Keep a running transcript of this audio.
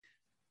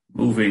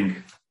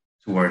moving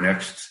to our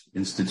next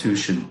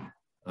institution,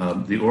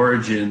 the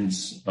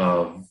origins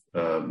of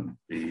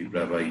the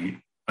Rabbi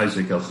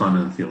Isaac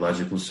Elchanan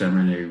Theological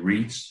Seminary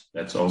reads,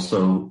 that's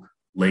also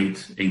late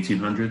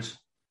 1800s.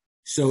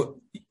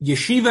 So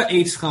Yeshiva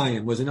Eitz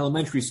Chaim was an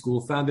elementary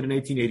school founded in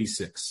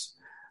 1886.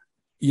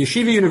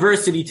 Yeshiva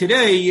University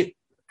today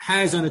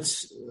has on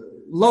its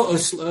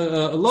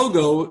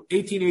logo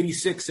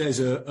 1886 as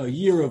a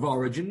year of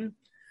origin,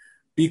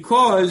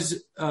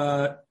 because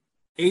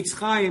Eitz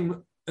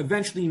Chaim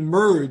eventually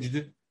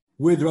merged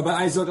with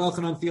Rabbi Isaac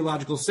Elchanan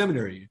Theological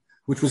Seminary,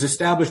 which was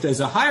established as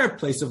a higher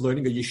place of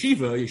learning, a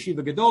yeshiva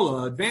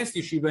Gedola, advanced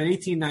yeshiva, in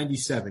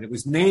 1897. It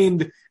was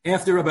named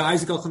after Rabbi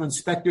Isaac Elchanan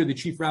Schechter, the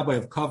chief rabbi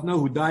of Kovno,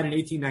 who died in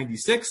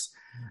 1896.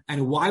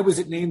 And why was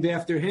it named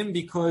after him?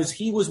 Because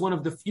he was one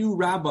of the few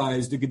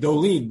rabbis, the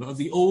Gedolim of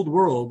the old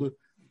world,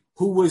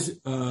 who was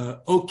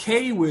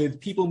okay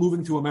with people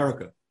moving to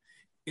America.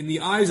 In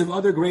the eyes of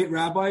other great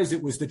rabbis,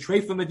 it was the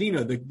Treifa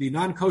Medina, the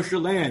non-kosher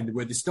land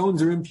where the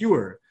stones are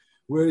impure.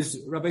 Whereas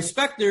Rabbi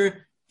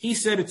Schechter, he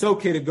said it's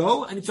okay to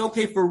go, and it's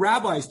okay for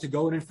rabbis to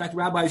go, and in fact,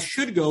 rabbis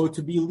should go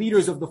to be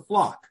leaders of the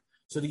flock.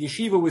 So the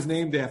yeshiva was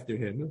named after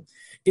him.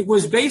 It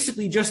was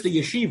basically just a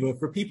yeshiva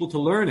for people to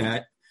learn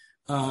at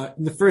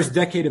in the first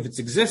decade of its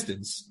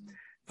existence,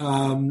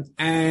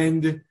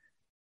 and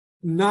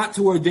not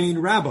to ordain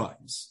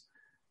rabbis.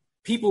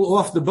 People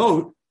off the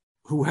boat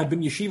who had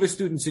been yeshiva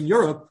students in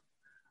Europe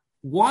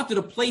wanted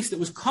a place that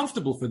was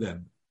comfortable for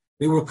them.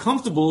 They were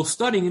comfortable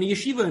studying in a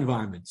yeshiva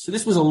environment. So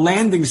this was a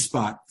landing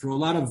spot for a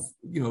lot of,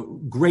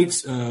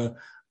 great,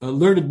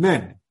 learned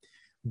men.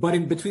 But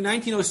in between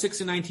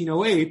 1906 and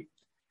 1908,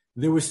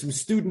 there was some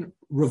student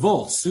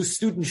revolts,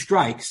 student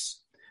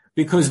strikes,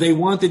 because they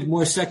wanted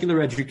more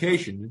secular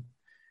education.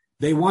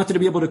 They wanted to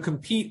be able to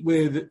compete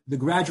with the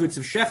graduates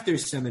of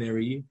Schechter's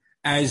seminary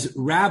as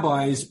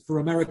rabbis for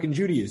American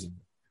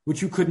Judaism,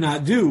 which you could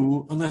not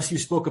do unless you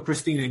spoke a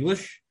pristine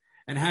English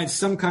and had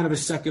some kind of a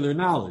secular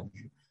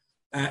knowledge.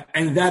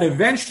 And that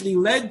eventually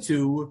led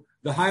to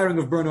the hiring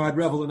of Bernard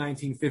Revel in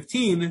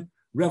 1915.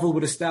 Revel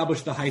would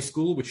establish the high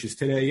school, which is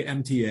today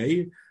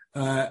MTA,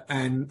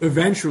 and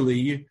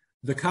eventually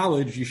the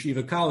college,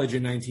 Yeshiva College,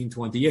 in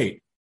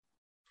 1928.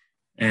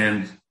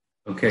 And,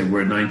 okay,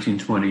 we're in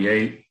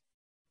 1928.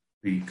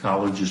 The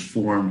college is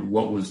formed.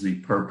 What was the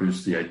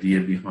purpose, the idea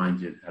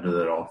behind it? How did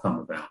that all come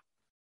about?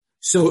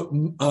 So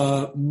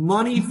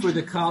money for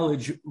the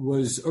college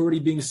was already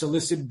being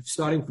solicited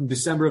starting from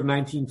December of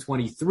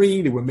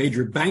 1923. There were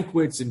major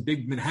banquets in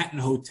big Manhattan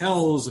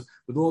hotels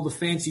with all the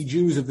fancy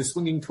Jews of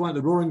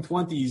the Roaring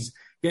Twenties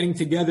getting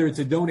together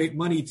to donate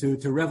money to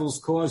Revel's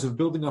cause of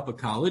building up a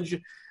college.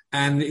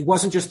 And it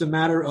wasn't just a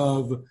matter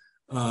of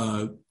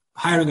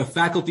hiring a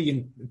faculty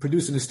and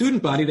producing a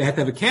student body. They had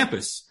to have a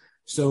campus.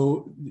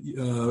 So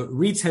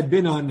REITs had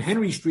been on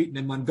Henry Street and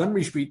then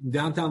Montgomery Street in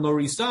downtown Lower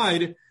East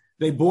Side.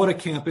 They bought a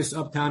campus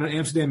uptown on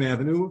Amsterdam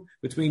Avenue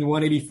between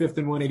 185th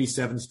and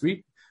 187th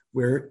Street,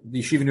 where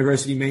the Yeshiva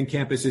University main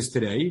campus is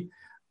today.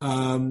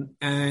 And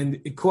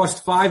it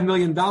cost $5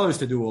 million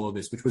to do all of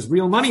this, which was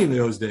real money in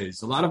those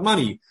days, a lot of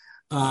money.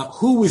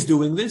 Who was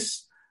doing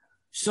this?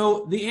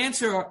 So the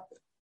answer are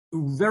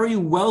very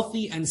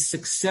wealthy and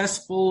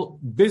successful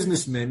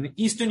businessmen,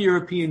 Eastern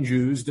European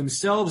Jews,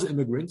 themselves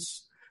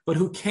immigrants, but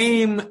who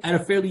came at a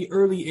fairly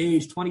early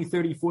age, 20,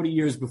 30, 40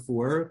 years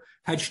before,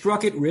 had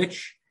struck it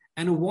rich,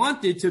 and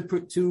wanted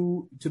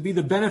to be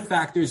the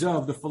benefactors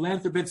of the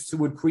philanthropists who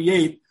would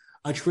create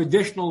a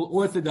traditional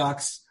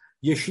Orthodox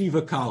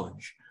yeshiva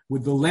college,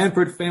 with the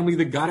Lampert family,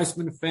 the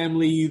Gottesman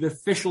family, the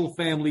Fischel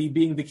family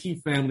being the key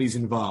families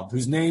involved,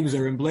 whose names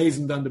are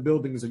emblazoned on the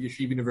buildings of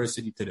Yeshiva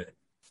University today.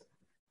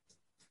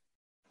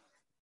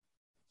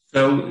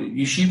 So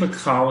Yeshiva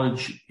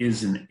College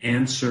is an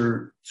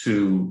answer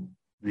to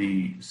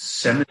the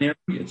seminary.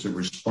 It's a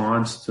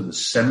response to the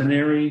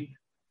seminary.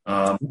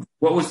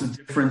 What was the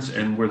difference,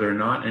 and were there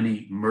not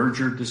any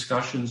merger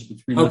discussions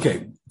between them?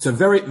 Okay, it's a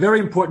very, very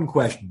important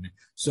question.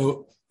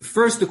 So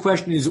first, the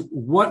question is,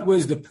 what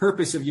was the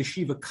purpose of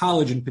Yeshiva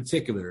College in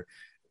particular?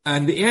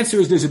 And the answer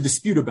is there's a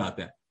dispute about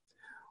that.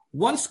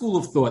 One school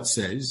of thought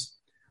says,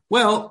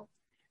 well,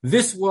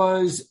 this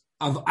was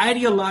of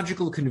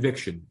ideological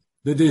conviction,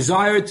 the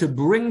desire to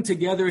bring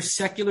together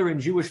secular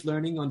and Jewish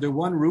learning under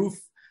one roof,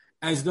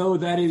 as though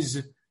that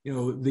is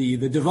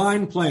the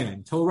divine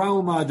plan, Torah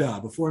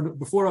U'Ma'ada,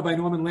 before Rabbi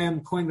Norman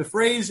Lamb coined the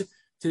phrase,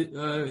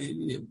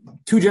 2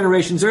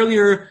 generations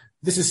earlier,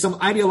 this is some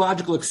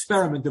ideological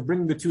experiment of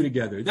bringing the two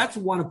together. That's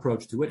one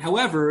approach to it.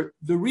 However,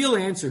 the real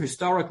answer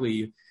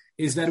historically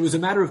is that it was a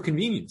matter of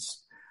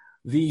convenience.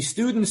 The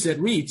students at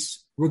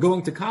REITs were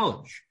going to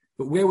college,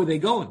 but where were they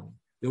going?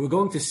 They were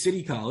going to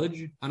City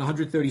College on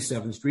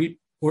 137th Street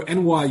or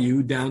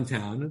NYU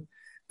downtown,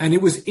 and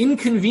it was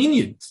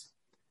inconvenient.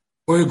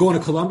 Or going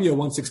to Columbia,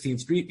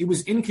 116th Street, it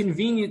was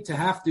inconvenient to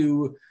have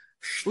to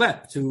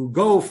schlep, to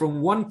go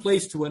from one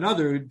place to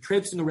another,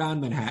 traipsing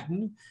around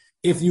Manhattan.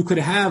 If you could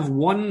have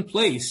one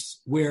place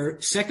where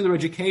secular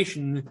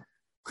education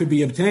could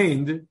be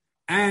obtained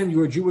and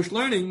your Jewish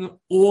learning,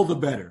 all the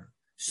better.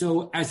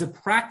 So as a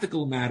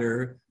practical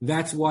matter,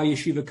 that's why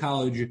Yeshiva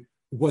College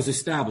was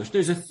established.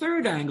 There's a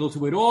third angle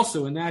to it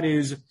also, and that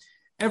is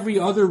every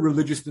other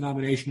religious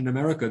denomination in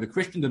America, the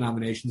Christian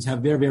denominations,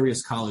 have their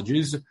various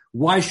colleges.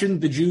 Why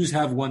shouldn't the Jews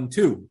have one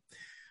too?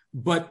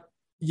 But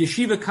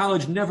Yeshiva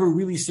College never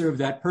really served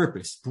that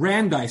purpose.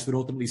 Brandeis would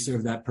ultimately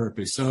serve that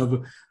purpose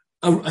of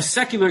a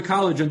secular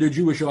college under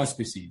Jewish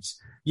auspices.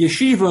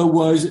 Yeshiva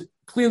was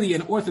clearly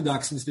an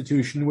Orthodox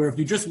institution where if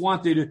you just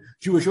wanted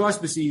Jewish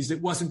auspices,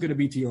 it wasn't going to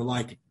be to your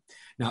liking.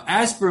 Now,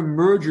 as for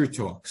merger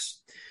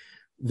talks,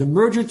 the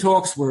merger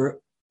talks were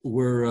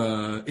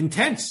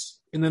intense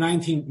in the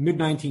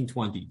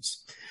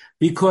mid-1920s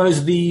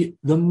because the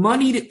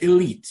moneyed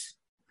elite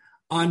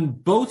on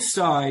both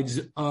sides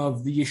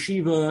of the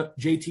yeshiva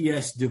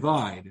JTS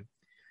divide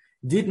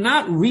did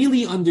not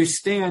really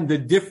understand the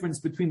difference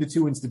between the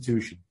two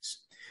institutions.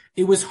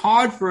 It was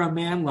hard for a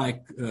man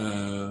like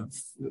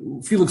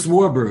Felix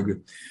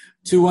Warburg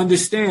to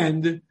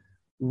understand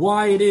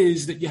why it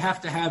is that you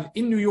have to have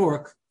in New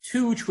York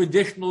two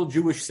traditional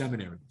Jewish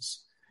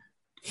seminaries.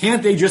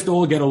 Can't they just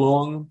all get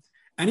along?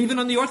 And even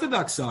on the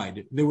Orthodox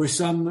side, there were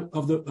some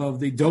of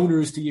the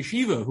donors to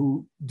yeshiva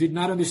who did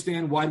not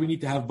understand why we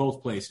need to have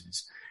both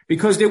places,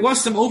 because there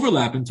was some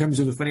overlap in terms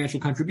of the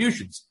financial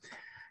contributions.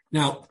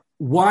 Now,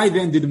 why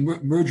then did the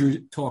merger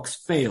talks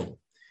fail?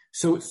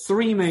 So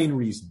three main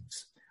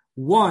reasons.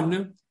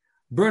 One,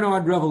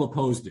 Bernard Revel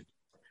opposed it.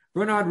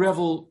 Bernard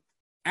Revel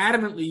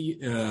adamantly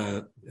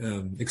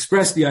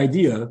expressed the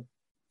idea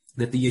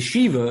that the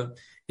yeshiva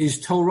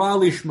is Torah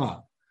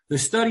lishma, the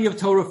study of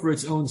Torah for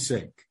its own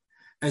sake,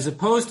 as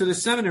opposed to the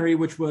seminary,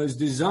 which was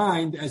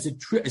designed as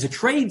a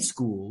trade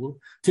school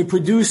to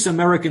produce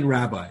American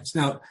rabbis.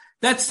 Now,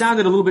 that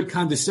sounded a little bit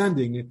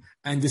condescending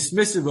and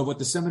dismissive of what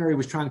the seminary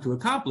was trying to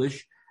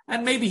accomplish,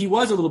 and maybe he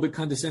was a little bit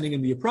condescending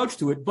in the approach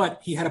to it,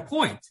 but he had a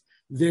point.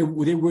 There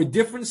were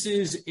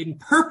differences in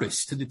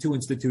purpose to the two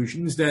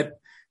institutions that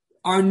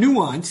are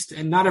nuanced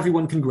and not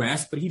everyone can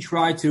grasp, but he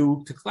tried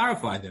to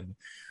clarify them.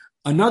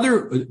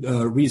 Another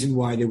reason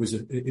why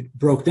it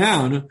broke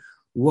down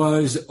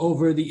was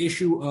over the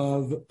issue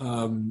of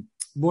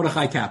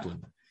Mordechai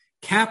Kaplan.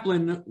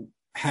 Kaplan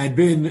had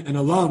been an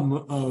alum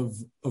of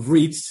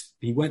Rietz.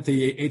 He went to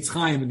Eitz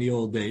Chaim in the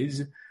old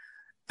days,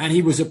 and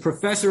he was a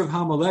professor of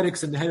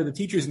homiletics and the head of the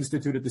Teachers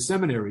Institute at the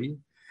seminary,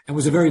 and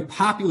was a very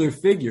popular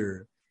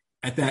figure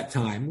at that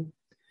time.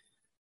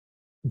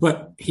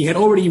 But he had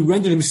already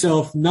rendered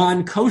himself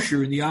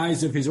non-kosher in the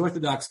eyes of his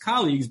Orthodox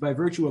colleagues by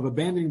virtue of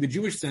abandoning the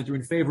Jewish Center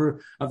in favor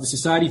of the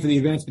Society for the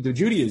Advancement of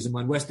Judaism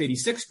on West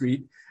 86th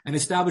Street and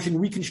establishing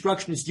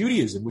Reconstructionist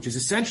Judaism, which is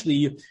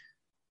essentially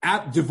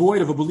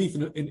devoid of a belief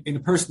in a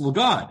personal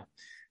God,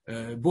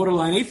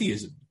 borderline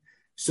atheism.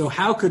 So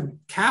how could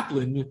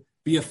Kaplan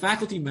be a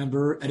faculty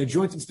member at a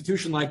joint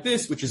institution like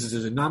this, which is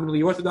a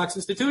nominally Orthodox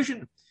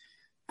institution?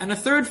 And a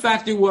third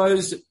factor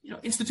was,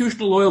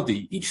 institutional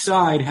loyalty. Each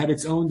side had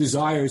its own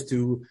desires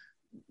to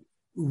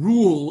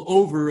rule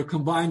over a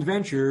combined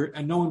venture,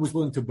 and no one was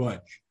willing to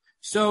budge.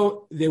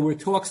 So there were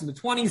talks in the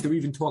 20s, there were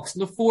even talks in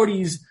the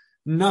 40s.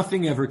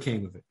 Nothing ever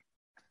came of it.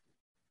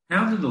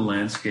 How did the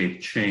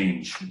landscape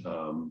change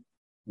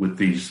with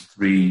these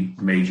three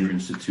major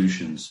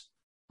institutions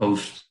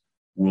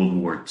post-World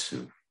War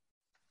II?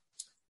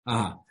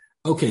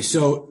 Okay,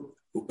 so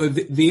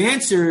the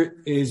answer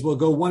is, we'll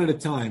go one at a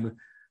time.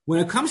 When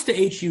it comes to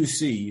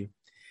HUC,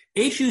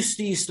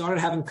 HUC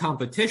started having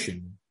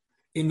competition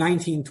in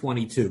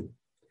 1922.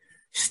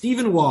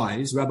 Stephen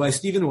Wise, Rabbi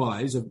Stephen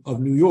Wise of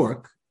New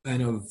York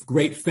and of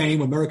great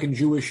fame, American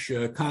Jewish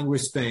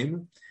Congress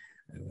fame,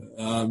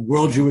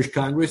 World Jewish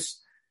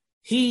Congress,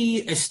 he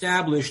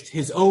established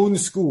his own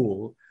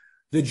school,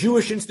 the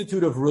Jewish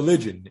Institute of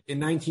Religion, in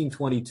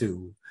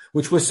 1922,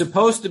 which was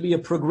supposed to be a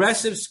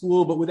progressive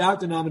school but without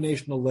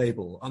denominational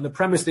label, on the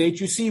premise that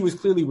HUC was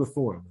clearly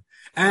Reform,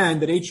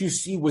 and that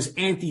HUC was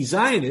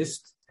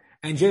anti-Zionist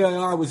and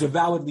JIR was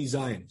avowedly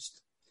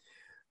Zionist.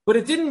 But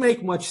it didn't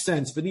make much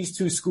sense for these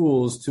two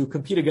schools to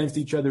compete against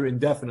each other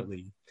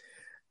indefinitely.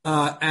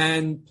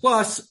 And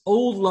plus,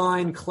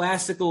 old-line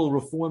classical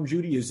Reform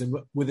Judaism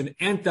with an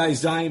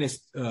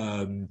anti-Zionist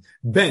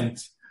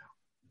bent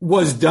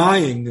was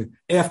dying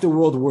after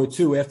World War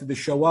II, after the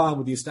Shoah, and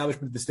with the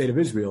establishment of the State of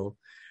Israel.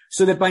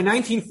 So that by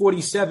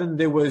 1947,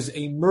 there was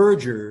a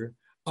merger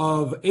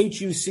of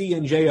HUC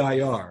and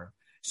JIR,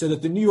 so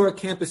that the New York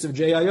campus of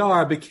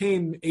JIR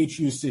became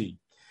HUC.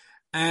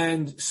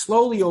 And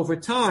slowly over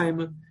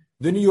time,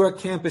 the New York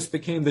campus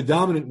became the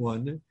dominant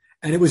one.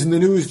 And it was in the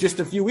news just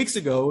a few weeks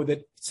ago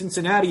that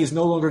Cincinnati is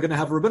no longer going to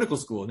have a rabbinical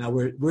school. Now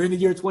we're in the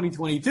year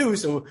 2022,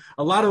 so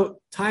a lot of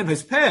time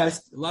has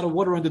passed, a lot of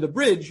water under the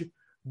bridge,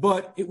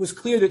 but it was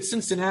clear that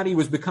Cincinnati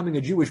was becoming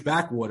a Jewish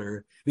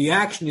backwater. The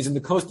action is in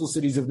the coastal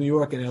cities of New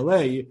York and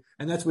LA,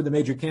 and that's where the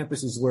major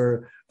campuses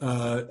were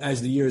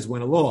as the years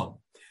went along.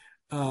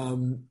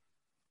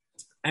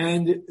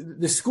 And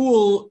the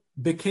school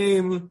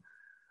became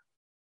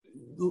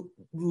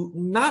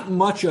not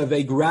much of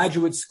a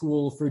graduate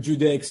school for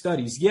Judaic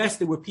studies. Yes,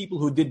 there were people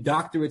who did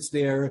doctorates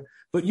there,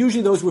 but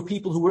usually those were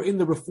people who were in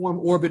the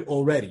Reform orbit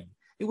already.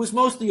 it was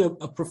mostly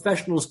a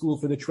professional school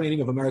for the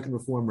training of American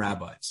Reform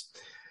rabbis.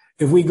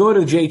 If we go to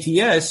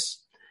JTS,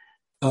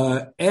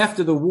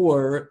 after the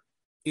war,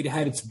 it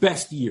had its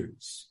best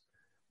years.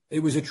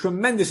 It was a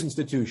tremendous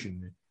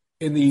institution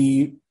in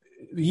the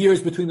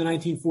years between the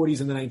 1940s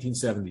and the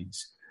 1970s.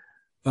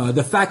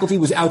 The faculty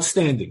was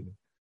outstanding.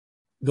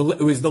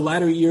 It was the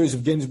latter years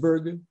of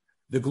Ginzberg,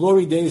 the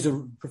glory days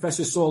of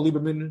Professor Saul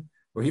Lieberman,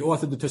 where he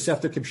authored the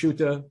Tosefta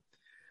Kipshuta.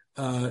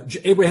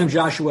 Abraham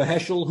Joshua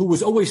Heschel, who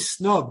was always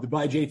snubbed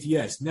by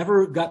JTS,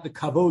 never got the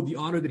kavod, the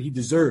honor that he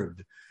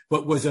deserved,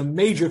 but was a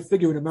major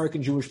figure in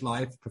American Jewish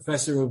life,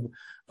 professor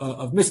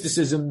of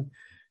mysticism.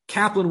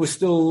 Kaplan was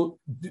still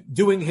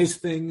doing his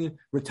thing,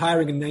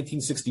 retiring in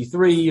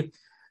 1963.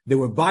 There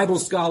were Bible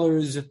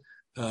scholars,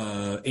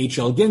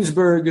 H.L.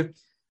 Ginzberg,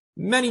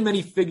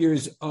 many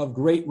figures of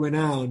great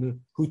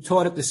renown who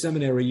taught at the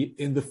seminary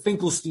in the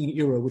Finkelstein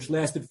era, which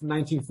lasted from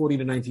 1940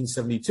 to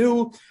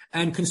 1972,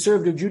 and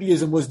conservative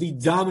Judaism was the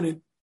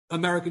dominant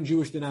American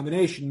Jewish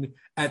denomination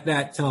at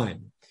that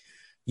time.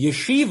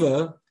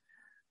 Yeshiva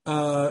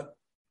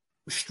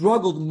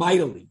struggled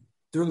mightily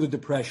during the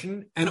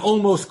Depression and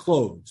almost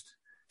closed.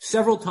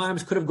 Several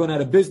times could have gone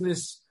out of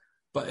business,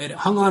 but it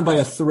hung on by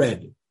a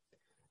thread.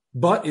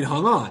 But it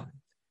hung on.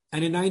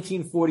 And in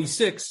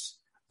 1946,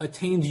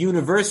 attained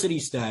university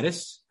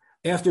status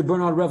after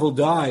Bernard Revel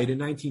died in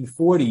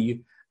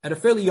 1940 at a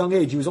fairly young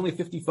age. He was only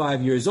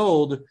 55 years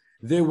old.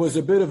 There was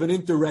a bit of an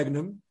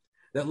interregnum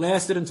that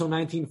lasted until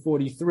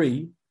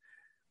 1943,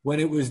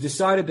 when it was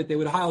decided that they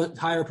would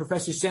hire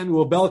Professor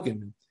Samuel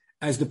Belkin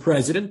as the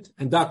president,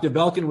 and Dr.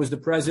 Belkin was the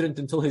president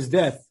until his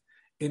death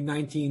in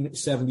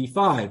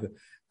 1975.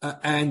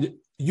 And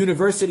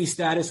university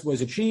status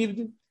was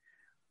achieved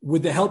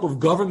with the help of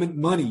government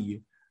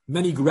money.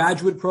 Many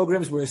graduate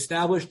programs were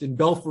established in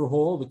Belfer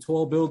Hall, the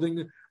tall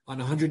building on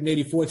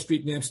 184th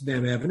Street and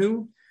Amsterdam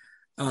Avenue.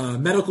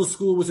 Medical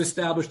school was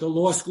established. A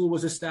law school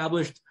was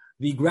established.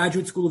 The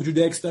Graduate School of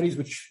Judaic Studies,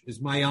 which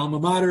is my alma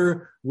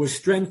mater, was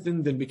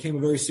strengthened and became a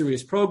very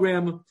serious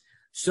program.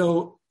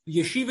 So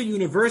Yeshiva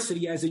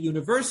University as a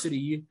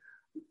university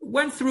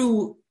went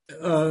through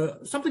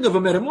something of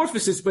a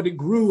metamorphosis, but it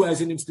grew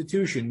as an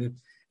institution.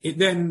 It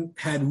then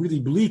had really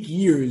bleak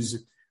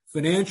years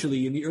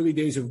financially in the early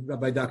days of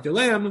Rabbi Dr.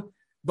 Lamb,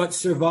 but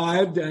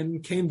survived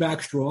and came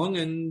back strong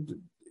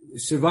and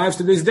survives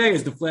to this day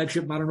as the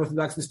flagship modern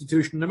Orthodox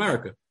institution in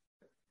America.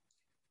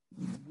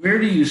 Where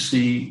do you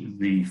see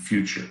the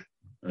future?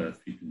 If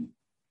you can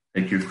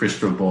take your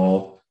crystal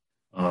ball,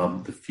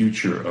 the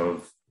future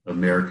of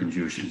American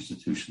Jewish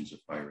institutions of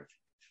higher education.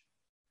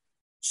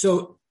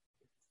 So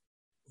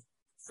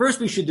first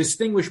we should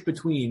distinguish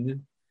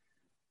between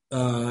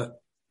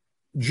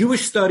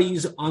Jewish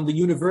studies on the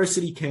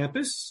university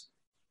campus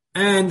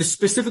and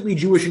specifically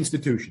Jewish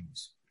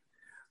institutions.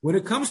 When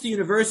it comes to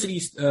university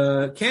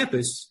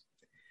campus,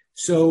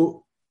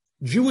 so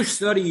Jewish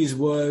studies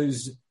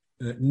was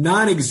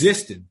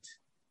non-existent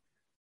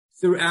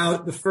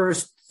throughout the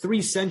first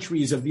 3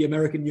 centuries of the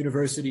American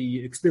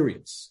university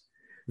experience.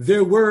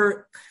 There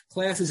were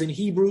classes in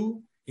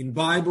Hebrew, in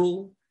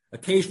Bible,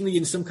 occasionally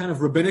in some kind of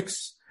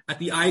rabbinics at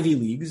the Ivy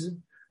Leagues,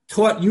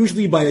 taught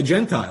usually by a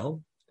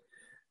Gentile.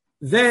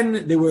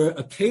 Then there were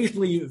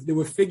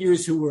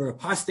figures who were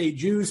apostate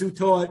Jews who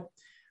taught.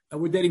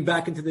 We're dating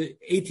back into the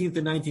 18th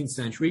and 19th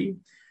century.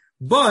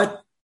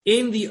 But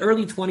in the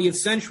early 20th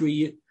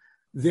century,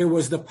 there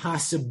was the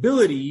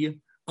possibility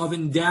of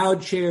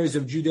endowed chairs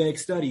of Judaic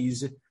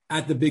studies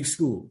at the big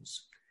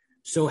schools.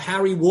 So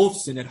Harry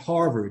Wolfson at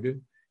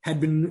Harvard had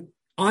been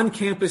on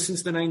campus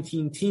since the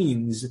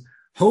 19-teens,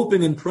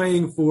 hoping and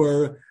praying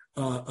for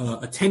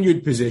a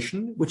tenured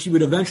position, which he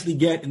would eventually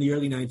get in the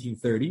early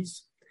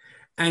 1930s.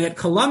 And at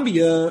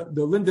Columbia,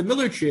 the Linda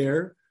Miller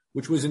Chair,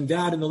 which was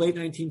endowed in the late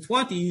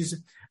 1920s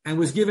and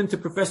was given to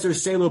Professor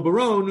Salo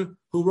Baron,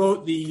 who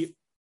wrote the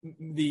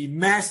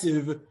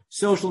massive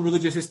social and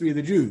religious history of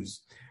the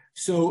Jews.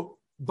 So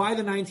by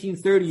the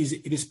 1930s,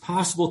 it is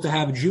possible to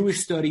have Jewish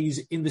studies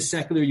in the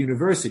secular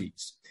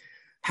universities.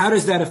 How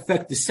does that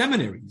affect the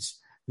seminaries?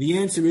 The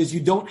answer is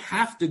you don't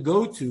have to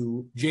go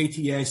to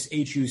JTS,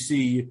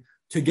 HUC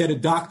to get a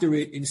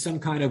doctorate in some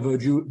kind of a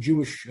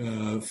Jewish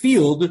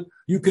field.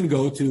 You can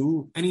go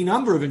to any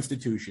number of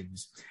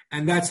institutions.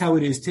 And that's how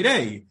it is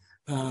today,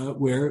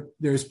 where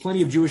there's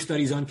plenty of Jewish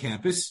studies on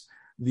campus.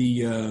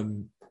 There's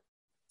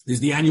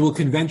the annual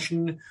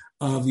convention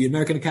of the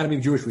American Academy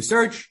of Jewish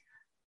Research,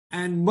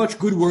 and much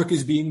good work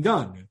is being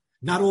done.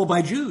 Not all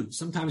by Jews,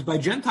 sometimes by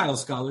Gentile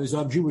scholars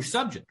of Jewish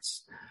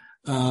subjects.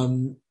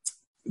 Then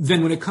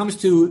when it comes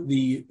to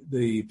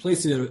the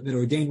places that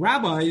ordain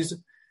rabbis,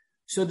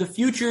 so the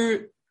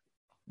future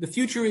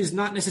is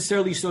not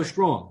necessarily so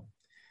strong.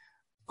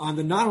 On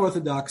the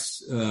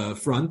non-Orthodox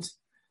front,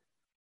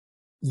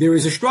 there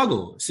is a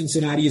struggle.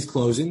 Cincinnati is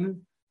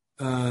closing.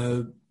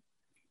 The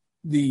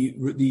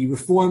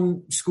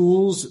Reform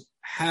schools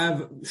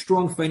have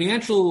strong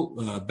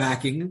financial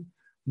backing,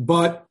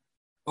 but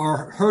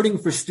are hurting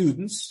for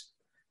students,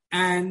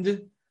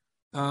 and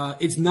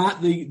it's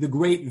not the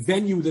great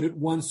venue that it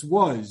once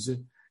was.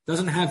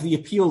 Doesn't have the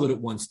appeal that it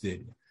once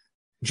did.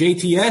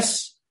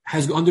 JTS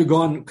has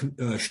undergone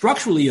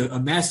structurally a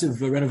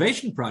massive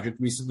renovation project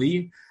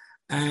recently,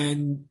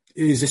 and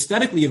is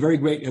aesthetically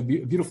a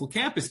beautiful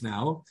campus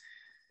now.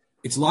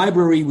 Its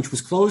library, which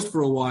was closed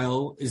for a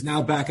while, is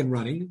now back and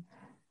running.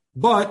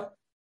 But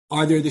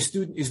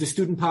is the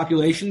student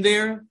population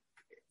there?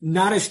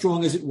 Not as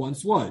strong as it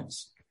once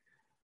was.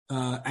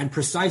 And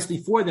precisely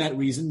for that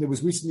reason, there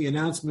was recently an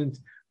announcement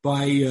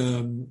by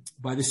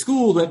the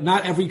school that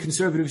not every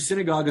conservative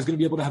synagogue is going to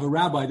be able to have a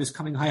rabbi this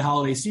coming high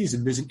holiday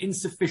season. There's an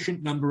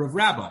insufficient number of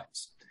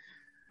rabbis.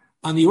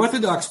 On the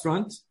Orthodox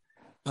front,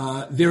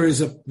 there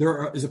is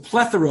a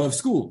plethora of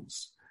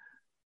schools.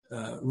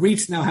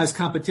 REITs now has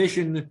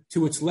competition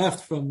to its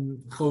left from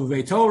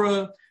Chovevei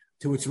Torah,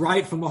 to its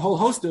right from a whole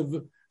host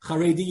of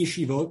Haredi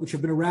yeshivot, which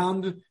have been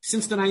around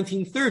since the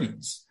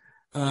 1930s.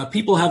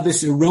 People have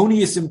this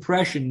erroneous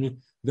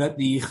impression that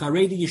the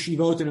Haredi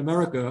yeshivot in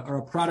America are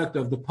a product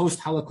of the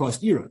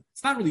post-Holocaust era.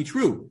 It's not really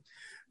true.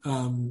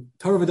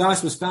 Torah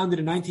Vodaas was founded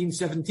in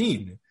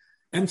 1917.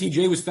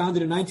 MTJ was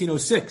founded in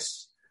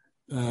 1906.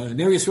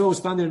 Ner Yisrael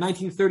was founded in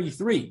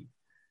 1933.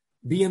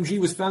 BMG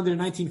was founded in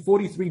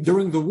 1943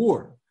 during the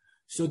war.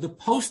 So the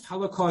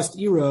post-Holocaust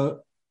era,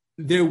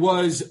 there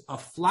was a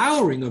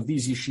flowering of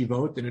these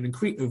yeshivot and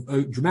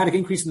a dramatic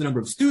increase in the number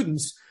of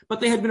students,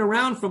 but they had been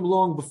around from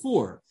long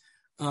before.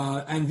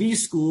 And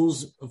these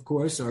schools, of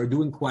course, are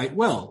doing quite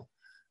well,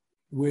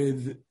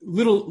 with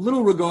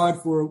little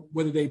regard for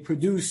whether they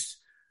produce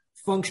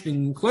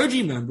functioning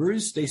clergy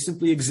members. They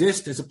simply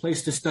exist as a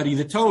place to study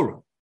the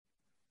Torah.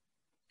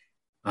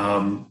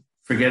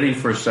 Forgetting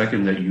for a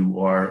second that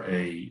you are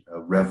a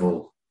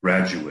Revel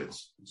graduate,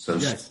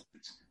 Yes.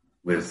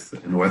 with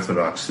an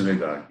Orthodox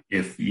synagogue.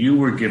 If you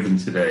were given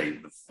today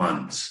the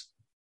funds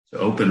to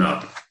open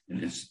up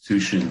an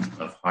institution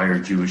of higher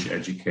Jewish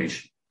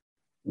education,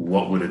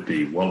 what would it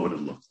be? What would it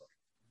look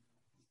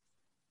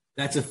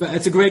like?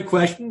 That's a great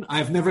question.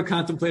 I've never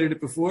contemplated it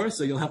before,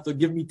 so you'll have to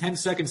give me 10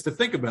 seconds to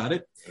think about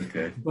it.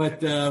 Okay.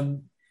 But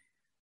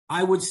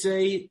I would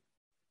say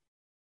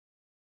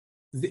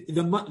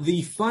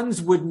the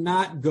funds would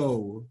not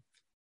go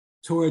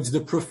towards the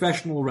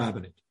professional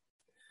rabbinate.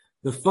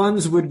 The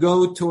funds would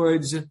go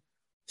towards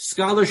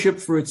scholarship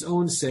for its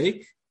own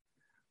sake,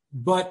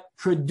 but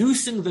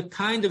producing the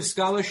kind of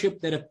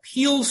scholarship that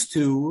appeals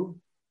to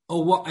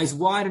as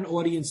wide an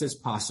audience as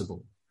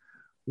possible.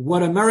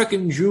 What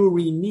American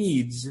Jewry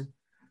needs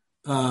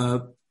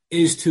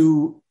is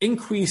to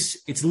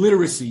increase its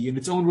literacy in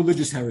its own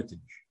religious heritage,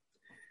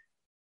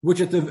 which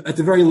at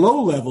the very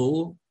low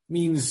level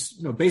means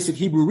basic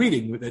Hebrew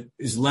reading that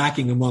is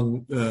lacking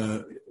among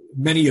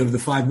many of the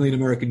 5 million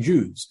American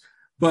Jews.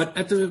 But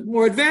at the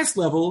more advanced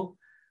level,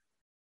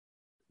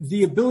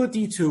 the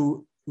ability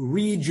to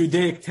read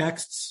Judaic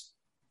texts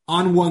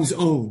on one's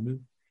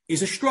own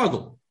is a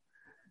struggle.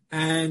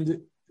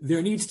 And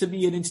there needs to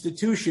be an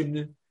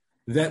institution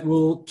that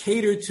will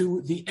cater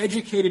to the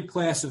educated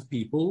class of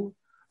people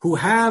who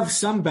have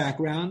some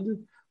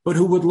background, but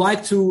who would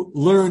like to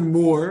learn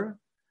more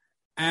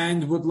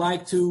and would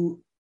like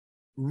to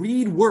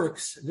read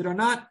works that are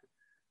not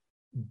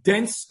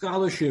dense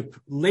scholarship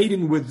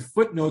laden with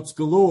footnotes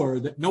galore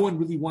that no one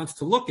really wants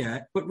to look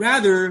at, but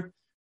rather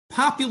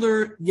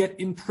popular yet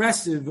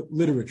impressive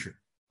literature.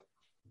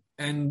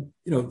 And,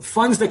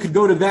 funds that could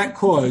go to that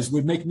cause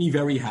would make me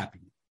very happy.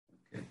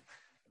 Okay.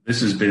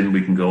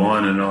 We can go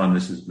on and on.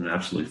 This has been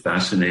absolutely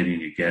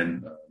fascinating.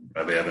 Again,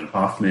 Rabbi Evan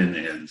Hoffman,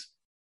 and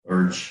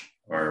urge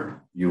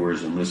our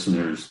viewers and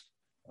listeners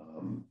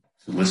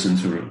to listen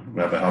to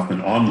Rabbi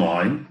Hoffman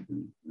online,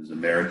 his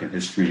American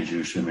History and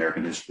Jewish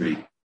American History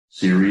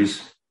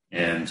series,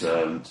 and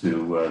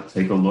to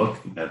take a look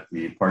at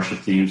the Parsha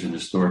themes and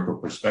historical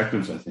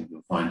perspectives. I think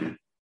you'll find it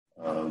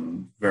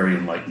very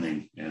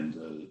enlightening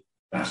and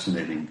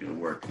fascinating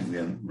work. And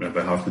again,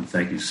 Rabbi Hoffman,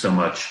 thank you so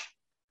much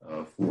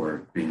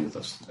for being with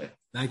us today.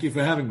 Thank you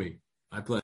for having me. My pleasure.